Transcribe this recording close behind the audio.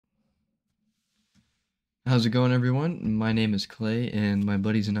How's it going, everyone? My name is Clay, and my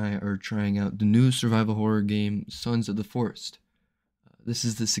buddies and I are trying out the new survival horror game, Sons of the Forest. This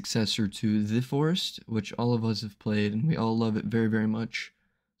is the successor to The Forest, which all of us have played, and we all love it very, very much.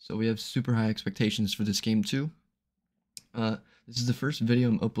 So we have super high expectations for this game, too. This is the first video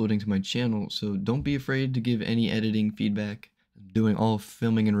I'm uploading to my channel, so don't be afraid to give any editing feedback. I'm doing all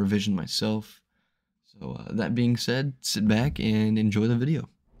filming and revision myself. So that being said, sit back and enjoy the video.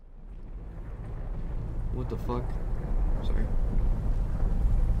 What the fuck? Sorry.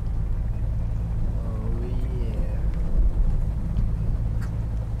 Oh yeah.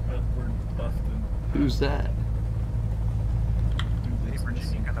 Edward Bustin. Who's that? Paper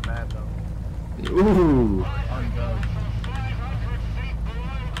chicken kinda bad though. Ooh! On God.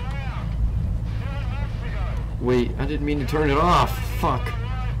 Wait, I didn't mean to turn it off. Fuck.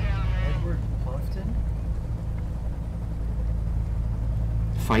 Edward Puffton?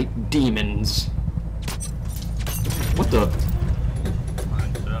 Fight demons. What the?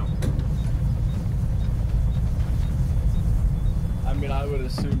 I mean, I would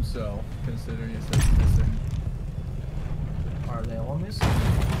assume so, considering it says missing. Are they all missing?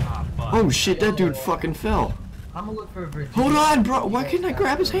 Ah, fuck. Oh shit, that dude fucking fell. I'm gonna look for a Virginia. Hold on, bro. Why couldn't I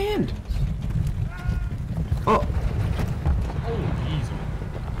grab his hand? Oh. Oh, easy.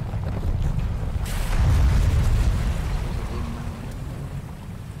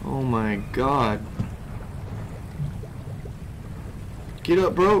 Oh my god. Get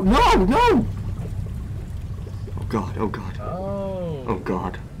up, bro. No, no! Oh god, oh god. Oh. Oh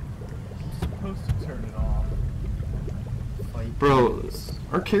god. You're supposed to turn it off. Fight Bro, demons.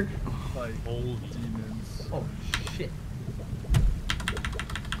 our character. Like old demons. Oh shit.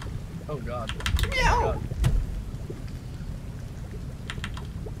 Oh God. Meow!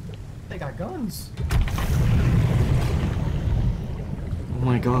 They got guns. Oh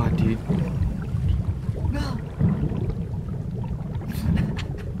my god, dude. No!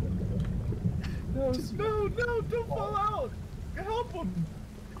 No, no, don't fall out! Help him!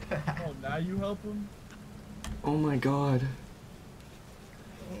 Oh, now you help him? Oh my god.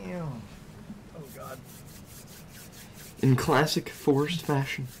 Damn. Oh God. In classic forest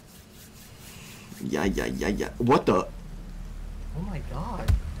fashion. Yeah. What the? Oh my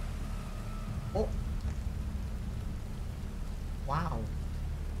god. Oh. Wow.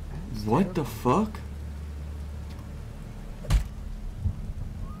 That's What the terrible. fuck?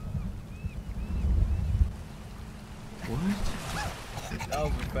 What? That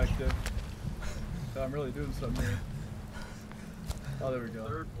was effective. So I'm really doing something here. Oh, there we go.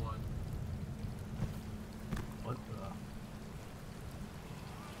 Third one. What the?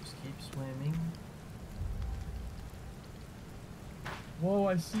 Just keep swimming. Whoa,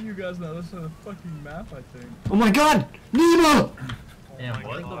 I see you guys now. This is a fucking map, I think. Oh my god! Nina! Damn, I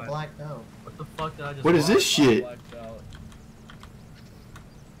what think the, they're blacked out. what the fuck did I just What is watch? this shit? Blacked out.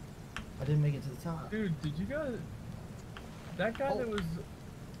 I didn't make it to the top. Dude, did you guys... That guy that was...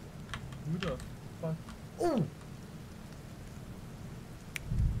 Who the fuck? Oh!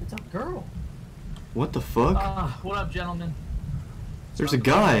 It's a girl. What the fuck? What up, gentlemen? There's a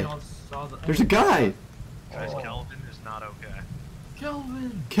guy. There's a guy. Guys, Oh. Kelvin is not okay.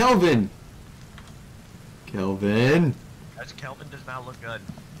 Kelvin! Kelvin. Kelvin. Guys, Kelvin does not look good.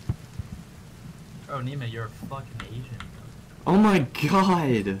 Oh, Nima, you're a fucking Asian. Oh my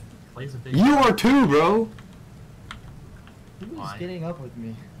god. Plays a big You are too, bro. Who was Why? getting up with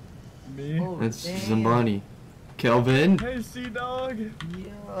me? Me? Oh, That's damn. Zambani. Kelvin. Hey, Sea-Dog!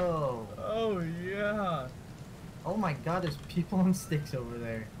 Yo. Oh, yeah! Oh my god, there's people on sticks over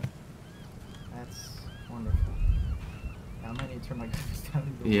there. That's wonderful. I might need to turn my guys down. a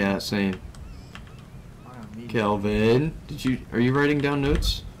little Yeah, bit. same. I don't need Kelvin. Are you writing down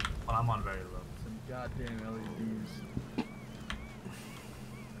notes? Well, I'm on very low. Some goddamn LEDs.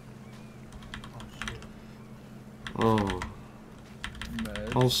 Oh, shit. Oh.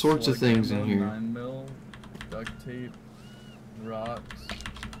 Meds, All sorts of slug things in ammo, here. 9mm, duct tape, rocks.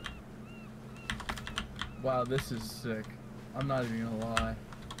 Wow, this is sick. I'm not even gonna lie.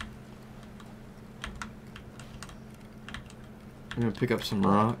 I'm gonna pick up some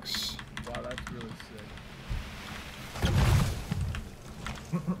rocks. Wow, that's really sick.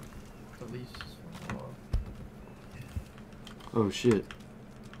 the leash. Oh shit.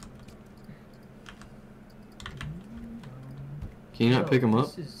 Can you not pick them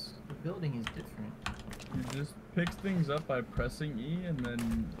up? The building is different. You just picks things up by pressing E and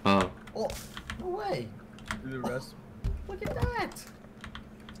then Oh. Oh, no way. do the rest. Look at that.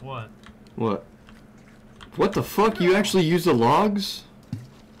 What? What? What the fuck? You actually use the logs?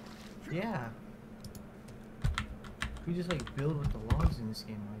 Yeah. We just like build with the logs in this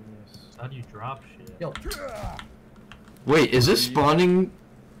game like this. How do you drop shit? Yo, Wait, is this spawning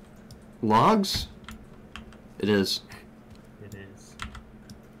logs? It is. It is.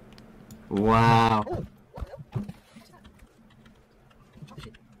 Wow.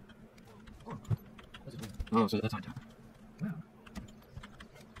 Oh, so that's my time.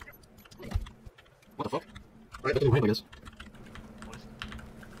 What the fuck? Right, that's the way, I guess. What is,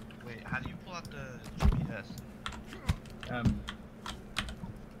 wait, how do you pull out the GPS?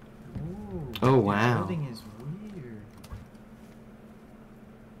 ooh, Oh, this wow. building is weird.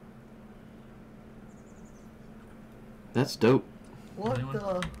 That's dope. What Anyone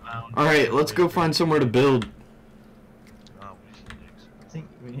the? found Alright, let's go find somewhere to build. Oh, we see dicks. I think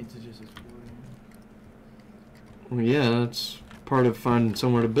we need to just explore. Well, yeah, that's part of finding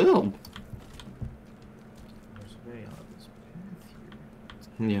somewhere to build. There's a way out of this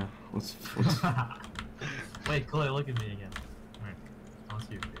path here. Yeah, let's Wait, Clay, look at me again. Alright, I want to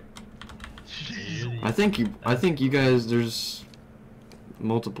see your face. I think you guys, there's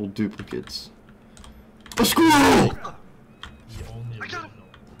multiple duplicates. A squirrel! The only I got original. him.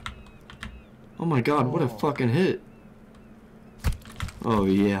 Oh my god, what a Oh. fucking hit. Oh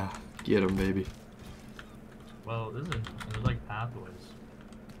yeah, get him, baby. Well, this is interesting. There's like pathways.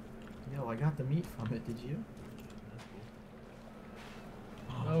 Yo, I got the meat from it. Did you? That's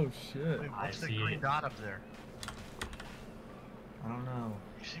cool. Oh shit. Wait, I what's the see green it. dot up there? I don't know.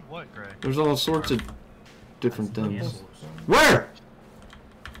 You see what, Greg? There's all sorts of different That's things. cannibals. Where?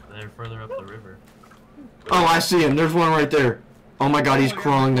 They're further up the river. Oh, I see him. There's one right there. Oh my god, he's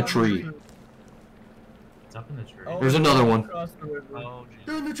crawling the tree. It's up in the tree. Oh, There's another one. across the river. Oh,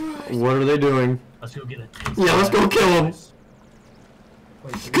 They're in jeez. the trees. What are they doing? Let's go get it. Yeah, let's go kill him.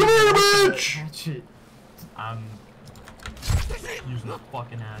 Wait, so Come we here, got that bitch! hatchet. I'm using a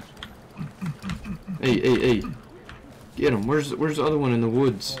fucking hatchet. Hey. Get him. Where's the other one in the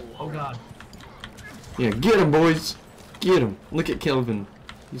woods? Oh god. Yeah, get him, boys. Get him. Look at Kelvin.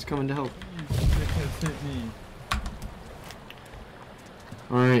 He's coming to help. Dick has hit me.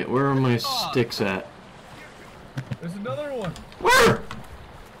 Alright, where are my sticks at? There's another one. Where?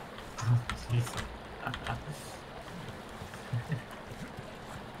 Jeez.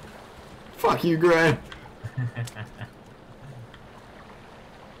 Fuck you, Gray.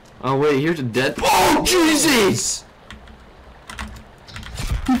 Oh wait, here's a dead. Oh Jesus!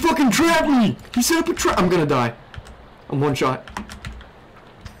 He fucking trapped me. He set up a trap. I'm gonna die. I'm one shot.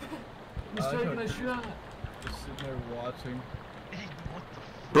 He's I taking got- a shot. Just sitting there watching. Hey, what the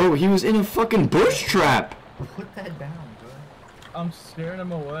f- Bro, he was in a fucking bush trap. Put that down, bro. I'm scaring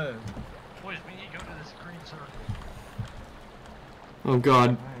him away. Boys, we need to go to this green circle. Oh god,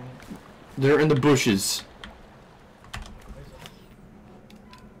 Alright. they're in the bushes.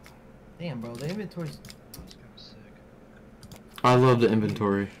 Damn, bro, the inventory's. That's kind of sick. I love the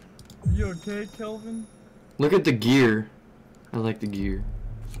inventory. You okay, Kelvin? Look at the gear. I like the gear.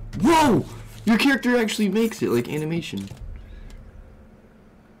 Whoa! Your character actually makes it, like animation.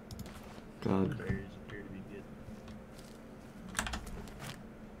 God. Blueberries appear to be good.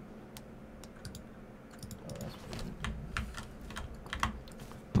 Oh, that's pretty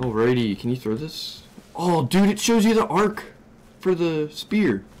good. Alrighty, can you throw this? Oh, dude, it shows you the arc for the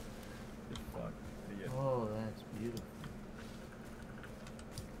spear. Fuck. Yeah. Oh, that's beautiful.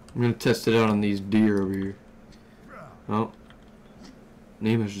 I'm gonna test it out on these deer over here. Oh.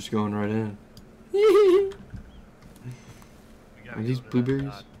 Nema's just going right in. We gotta Are these go to that blueberries?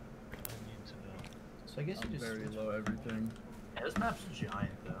 dot. I need to know. So I guess you I'm just. very low everything. Yeah, this map's giant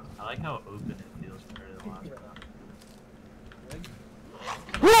though. I like how open it feels compared to the last map.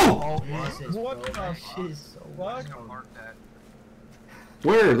 Whoa! Jesus, What bro, the that shit is so fuck? wild. Let's go mark that.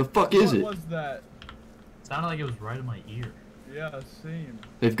 Where the fuck is What it? was that? It sounded like it was right in my ear. Yeah, same.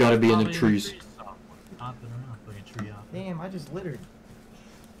 They've got to be in the Probably trees. somewhere. Hopping around, putting a tree off. Damn, I just littered.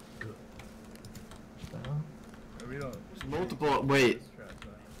 Good. What the hell? We don't. Multiple. Wait, This trash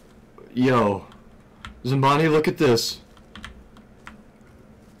out. yo, Zambani, look at this.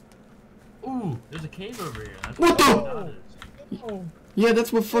 Ooh, there's a cave over here. That's What the- that is. Oh, Yeah,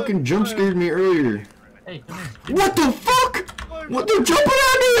 that's what fucking jump scared me earlier. Hey, come here. What the fuck? What? They're jumping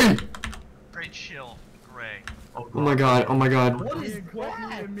at me! Great chill, Greg. Oh my god! Oh my god! What me is and Clint need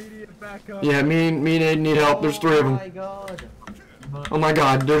that? immediate backup. Yeah, me and Nate need help. There's three of Oh them. my god. Oh my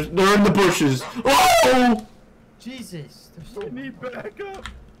god! They're in the bushes. Oh! Jesus, they're so. We need backup.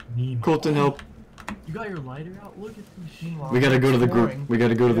 Nemo. Colton, help! You got your lighter out? Look at this shit. Meanwhile, We gotta go to the exploring. group. We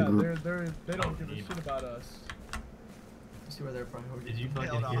gotta go to the Yeah, group. they don't give a shit about us. See where their priorities. Did you fucking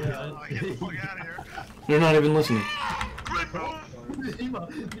Hell no. hear Yeah. Get the fuck out of here. They're not even listening. Quick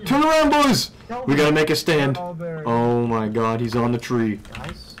move. that? Turn around, boys! We gotta make a stand. All there. Oh my god, he's on the tree.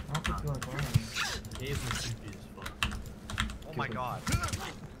 Guys, I don't think you want to go in. Gabe's my creepy as fuck. Oh my god.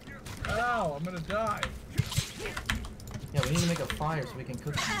 Ow, I'm gonna die. Yeah, we need to make a fire so we can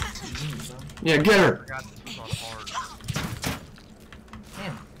cook some meat, bro. Yeah, get I her! forgot this was on hard.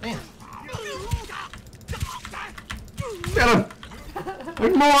 Damn. Get him!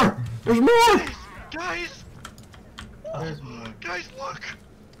 There's more! There's more! Guys! There's more. Guys, look!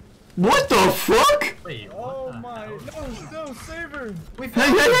 What the fuck? Wait, what Oh the my, hell? no, save her! We Hey,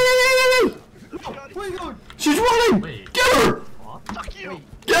 hey, hey, hey, hey, hey! Where you going? She's running! Wait. Get her! What? Fuck you! Wait,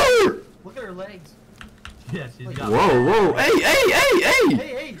 Get her! look at her legs. Yeah, she's Wait, got. Whoa, whoa, hey, hey, hey, hey!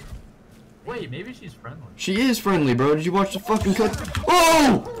 Hey. Wait, maybe she's friendly. She is friendly, bro. Did you watch the fucking cut?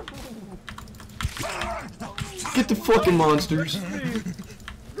 Oh! Get the fucking monsters.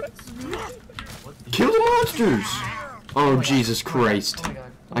 What the Kill the monsters! Oh, Jesus Oh Christ. my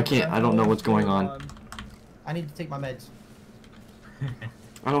god. I can't, I don't know what's going on. I need to take my meds.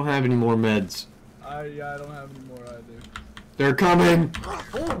 I don't have any more meds. Yeah, I don't have any more either. They're coming!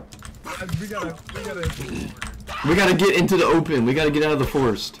 Oh! We gotta. We gotta get into the open. We gotta get out of the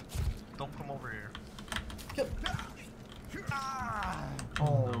forest. Don't come over here.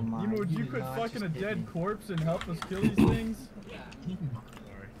 Oh my. Emo, would you did quit not fucking a just hit dead me. corpse and help us kill these things?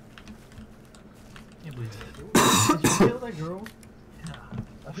 Sorry. Can't believe it. Did you kill that girl? Yeah.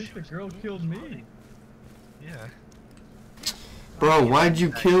 I think the girl killed me. Yeah. Bro, why'd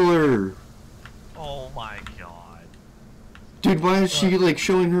you kill her? Oh my god. Dude, why is she like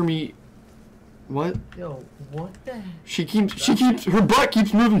showing her me? What? Yo, what the? She keeps, her butt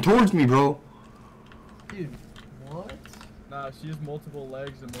keeps moving towards me, bro. Dude, what? Nah, she has multiple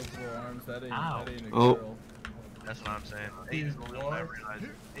legs and multiple arms. That ain't Ow. a Oh. girl. That's what I'm saying. Aiden's the only one I realized.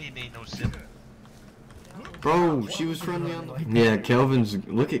 Aiden ain't no simp. Bro, she was friendly on the. Yeah, Kelvin's.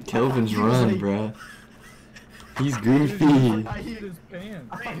 Look at Kelvin's run, bruh. He's goofy. I hit his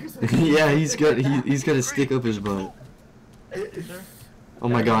pants. Yeah, he's got a stick up his butt. Oh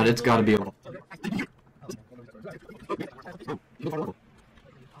my god, it's gotta be. Whoa.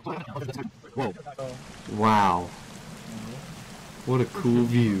 Oh. Wow. What a cool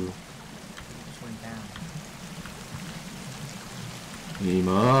view. Just went down.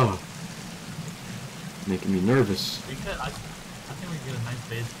 Nima. Making me nervous. We could, I think we could get a nice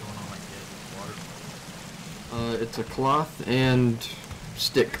base going on like this water. It's a cloth and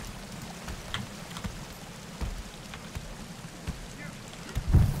stick.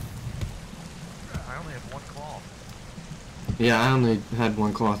 I only have one cloth. Yeah, I only had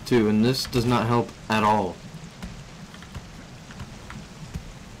one cloth too, and this does not help at all.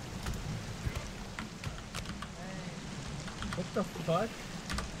 What the fuck?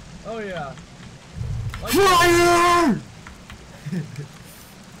 Oh yeah. Like Fire!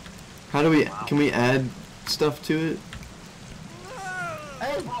 How do we, can we add stuff to it?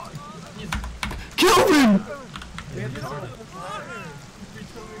 Hey! Kelvin! Yeah, this is-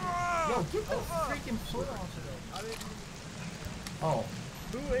 Yo, get the freaking foot off of it. Oh,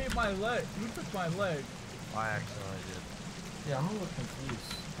 Who ate my leg? Who took my leg? I accidentally did. yeah, I'm a little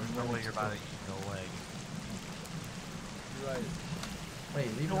confused. There's no way you're about to eat no leg. You're right.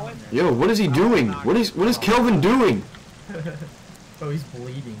 Wait, leave it on there. Yo, what is he doing? What is Kelvin doing? Oh, he's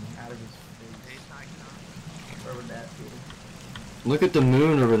bleeding out of his face. It's not good. Where would that be? Look at the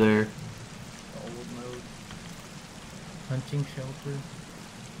moon over there. Old mode. Hunting shelter.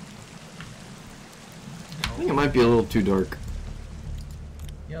 I think it might be a little too dark.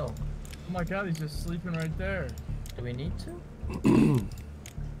 Yo, Oh my god, he's just sleeping right there. do we need to? I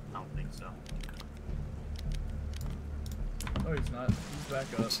don't think so. Oh, he's not. He's back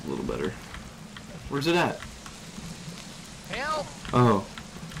up. It's a little better. Where's it at? Help! Oh.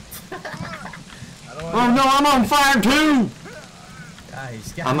 I don't Oh want no, I'm on fire too!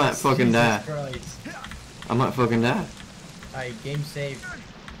 Guys, I might fucking Jesus die. Christ. I might fucking die. Alright, game saved.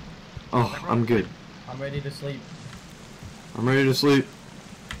 Oh, I'm good. I'm ready to sleep. I'm ready to sleep.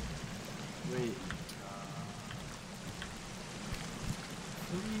 Wait.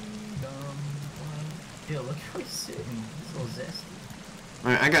 Freedom. Yo, look how he's sitting. He's a little zesty.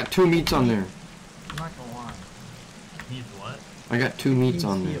 Alright, I got 2 meats on there. I'm not gonna lie. Needs what? I got 2 meats He's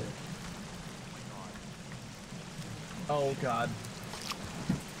on there. healed. Oh god.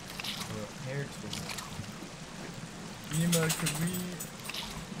 Repair tool. Nima, could we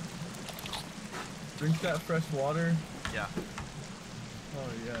drink that fresh water? Yeah. Oh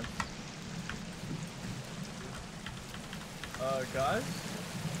yes. Guys?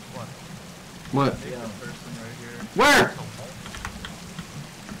 What? What? Naked person right here. Where?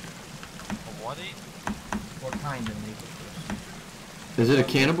 What? What kind of naked person? Is it a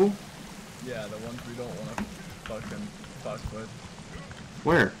cannibal? Yeah, the ones we don't want to fucking fuck with.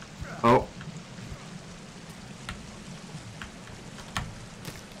 Where? Oh.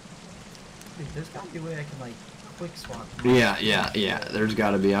 Dude, there's gotta be a way I can like quick swap. Yeah. There's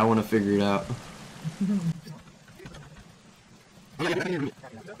gotta be. I want to figure it out.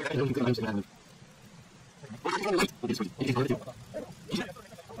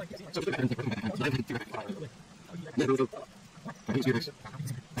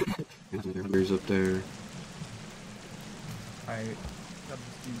 There's up there. Alright. That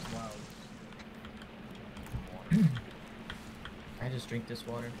just seems wild. I just drink this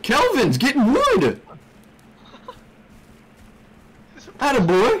water. Kelvin's getting wood!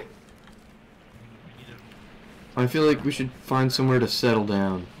 Attaboy! I feel like we should find somewhere to settle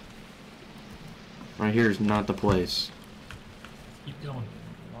down. Right here is not the place. Keep going.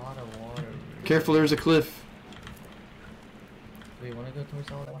 A lot of water. Careful, there's a cliff. Wait, wanna go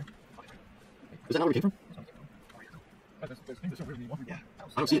towards all the water? Is that not where we came from? Yeah.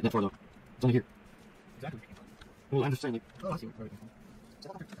 I don't see it that far though. It's only here. Exactly. Well, I'm just saying. Oh, I see where it came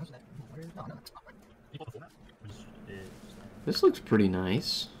from. This looks pretty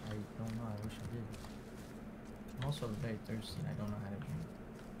nice. I don't know, I wish I did. I'm also very thirsty and I don't know how to drink.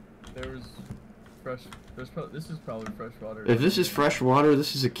 There's fresh. This is probably fresh water. If this is fresh water,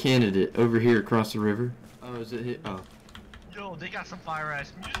 this is a candidate over here across the river. Oh, is it hit? Oh. Yo, they got some fire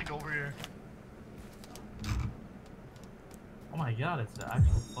ass music over here. Oh my god, it's the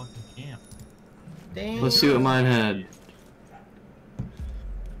actual fucking camp. Dang. Let's see what mine had.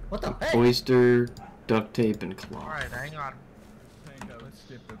 What the heck? Oyster, duct tape, and cloth. Alright, hang on. Hang on, let's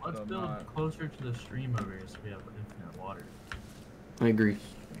skip it, Let's but I'm build not. closer to the stream over here so we have infinite water. I agree.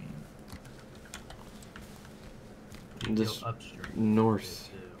 Go This upstream. north.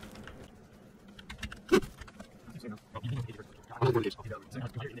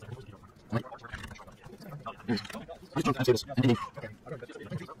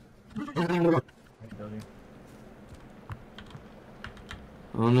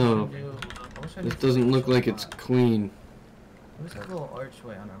 Oh no, this doesn't look like it's clean. Where's that little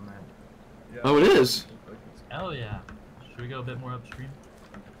archway on our map? Yeah. Oh, it is. Hell yeah. Should we go a bit more upstream?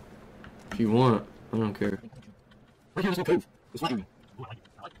 If you want, I don't care. Right here's no cove. It's flat. Is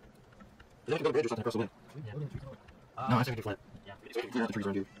that a bridge or something across the way? No, I think it's flat. Yeah. So you can clear out the trees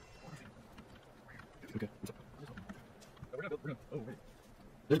around here. Okay. Oh, wait.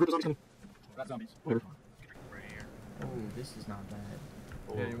 There's a group of zombies coming. That's zombies. Whatever. Right here. Oh, this is not bad.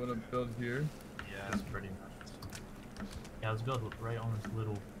 Yeah, you wanna build here? Yeah. That's pretty nice. Yeah, let's build right on this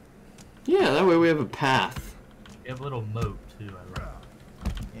little. Yeah, that way we have a path. We have a little moat too, I love.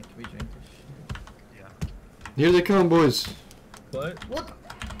 Yeah, can we drink this shit? Yeah. Here they come, boys. What? What the?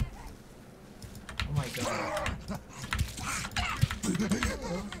 Oh my god.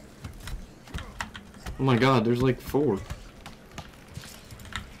 Oh my god, there's like 4.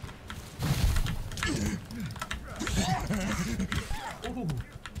 Ooh.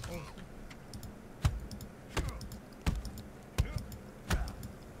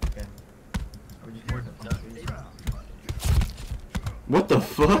 Okay. We're just more than What the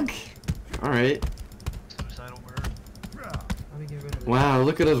fuck? Alright. Suicidal bird. How do we get rid of this? Wow,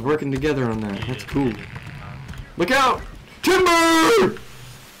 look at us working together on that. That's cool. Look out! Timber!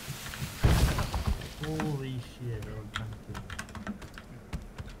 Holy shit, that was kind of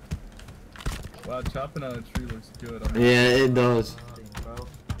cool. Wow, chopping on a tree looks good. I'm Yeah, it does. Bro.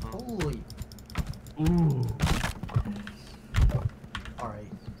 Holy. Ooh.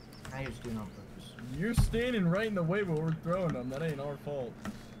 Alright. Now you're just doing it on purpose. You're standing right in the way while we're throwing them. That ain't our fault.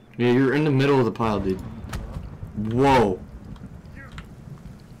 Yeah, you're in the middle of the pile, dude. Whoa.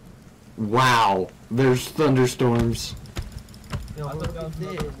 Wow. There's thunderstorms. Yo, I look thought that at was this.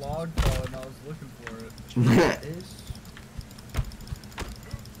 another log fall and I was looking for it. This.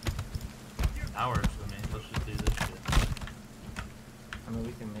 Hours for me. Let's just do this shit. I mean,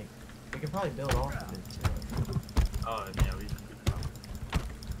 we can probably build off of it too. Oh, yeah, we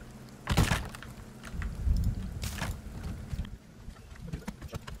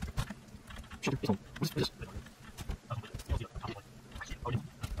What's this?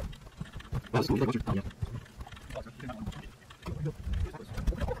 Wow, this is like what you're... Hang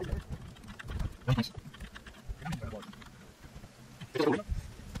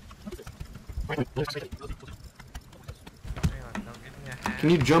on, now give me a hat. Can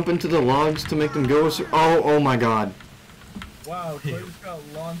you jump into the logs to make them go? Oh my god. Wow, Clay just got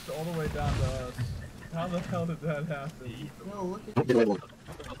launched all the way down to us. How the hell did that happen? Yo, look at Don't get level.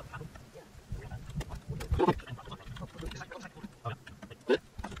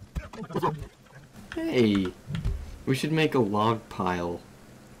 Hey, we should make a log pile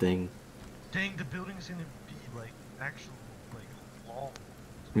thing. Dang, the building's gonna be like actual like long.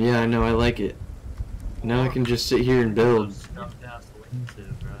 Yeah, I know, I like it. Now I can just sit here and build. Stuffed ass wingsuit,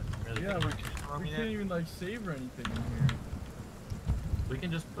 bro. Really Yeah, think we can't even like save or anything in here. we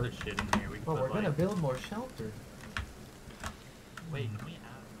can just put shit in here. We can But put, we're gonna like, build more shelter. Wait, can we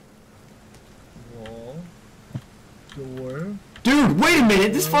add? Wall. Door. Dude, wait a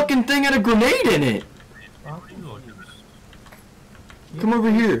minute! This fucking thing had a grenade in it! I'm What are you looking at? confused. Come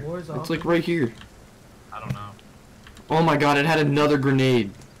over here. Doors It's off. like right here. I don't know. Oh my god, it had another grenade.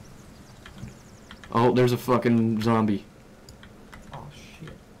 Oh, there's a fucking zombie. Oh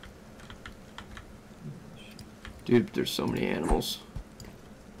shit. Dude, there's so many animals.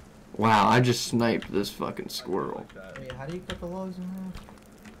 Wow, I just sniped this fucking squirrel. Like that. Wait, how do you cut the logs in half?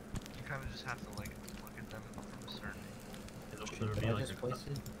 You kind of just have to like look at them from a certain angle. There would Did be I like just a place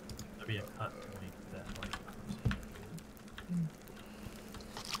it? there'd be a cut point that like.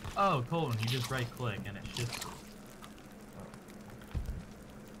 Oh, Colton, you just right click and it shifts.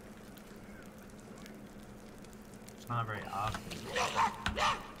 It's not very obvious.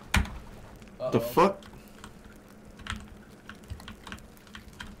 The fuck?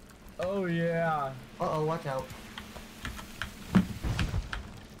 Oh yeah. Uh-oh, watch out.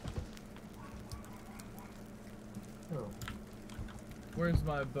 Oh. Where's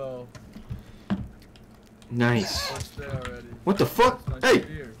my bow? Nice. Oh, it's there already. What the fuck? That's my Hey!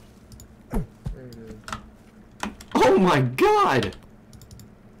 spear. There it is. Oh my god!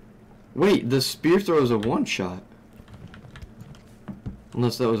 Wait, the spear throw is a one-shot.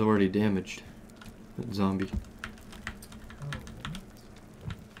 Unless that was already damaged. That zombie. Oh.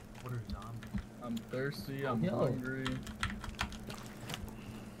 What are zombies? I'm thirsty. I'm Yo. hungry.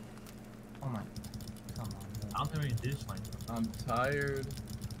 Oh my. Come on. I don't think we can do something. I'm tired.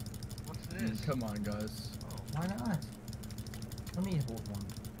 What's this? Come on, guys. Oh, Why not? Let me hold one.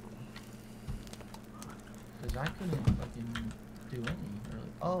 Cause I couldn't fucking do any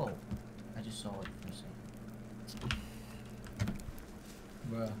early. Oh, I just saw it for a second.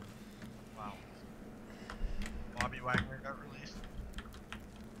 Bruh. wow. Bobby Wagner got released.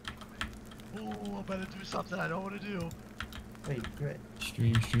 Oh, I'm about to do something I don't want to do. Wait, great.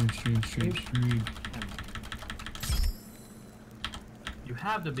 Stream. You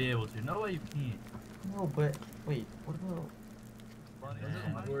have to be able to. No way you can't. No, but wait. What about?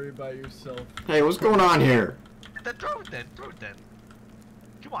 Don't worry about yourself. Hey, what's going on here? Then throw it then. Throw it then.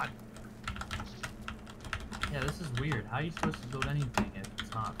 Come on. Yeah, this is weird. How are you supposed to build anything if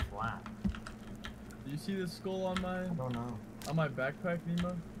it's not flat? Do you see the skull on I my don't know. backpack,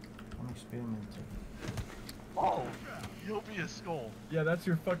 Nemo? I'm experimenting. Oh, you'll be a skull. Yeah, that's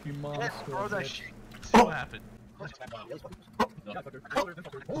your fucking mom's Yeah, skull. throw that bitch. shit. See what happened.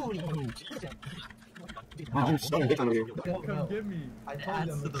 Come get me. I told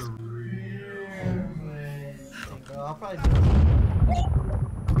Adds them to the it's real. bro, I'll probably do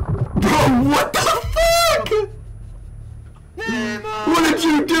Bro, what the fuck? What did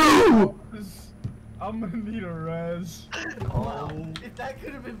you do? I'm gonna need a res. Wow. If that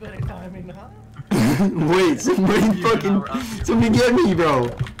could have been better timing, huh? Wait, somebody get me, bro.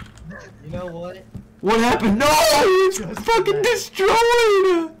 You know what? What happened? No, it's fucking destroyed.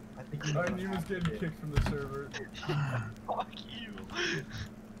 I think you know Alright, what Nemo's getting happened. kicked from the server. Fuck you.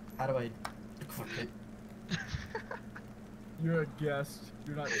 How do I click it? You're a guest.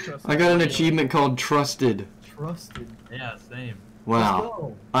 You're not trusted. I got an achievement called Trusted. Trusted. Yeah, same. Wow, Let's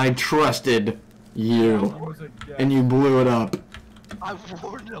go. I trusted you, Nemo's a guest. and you blew it up. I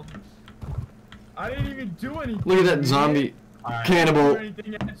warned him. I didn't even do anything. Look at that idiot. zombie Alright, Do cannibal.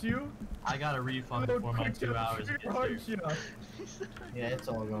 anything at you? I got a refund No, before my quick, 2 get hours the gets here. punch ya. Yeah, it's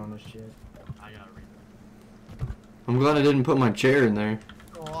all gone to shit. I got a refund. I'm glad I didn't put my chair in there.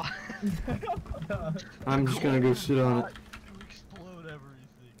 Oh. I'm just gonna go sit on it. To explode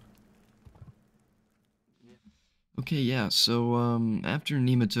everything. Okay, yeah, so, after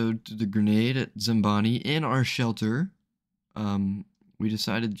Nematode threw the grenade at Zambani in our shelter, we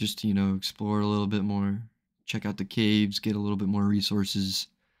decided just to, explore a little bit more, check out the caves, get a little bit more resources.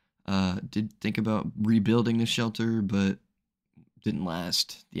 Did think about rebuilding the shelter, but didn't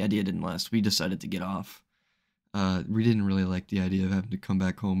last. The idea didn't last. We decided to get off. We didn't really like the idea of having to come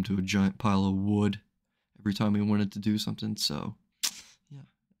back home to a giant pile of wood every time we wanted to do something, so yeah.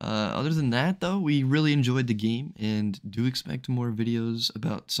 Other than that, though, we really enjoyed the game and do expect more videos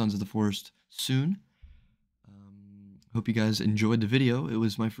about Sons of the Forest soon. Hope you guys enjoyed the video. It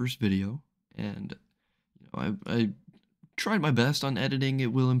was my first video, and I tried my best on editing.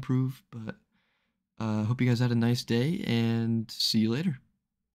 It will improve, but hope you guys had a nice day, and see you later.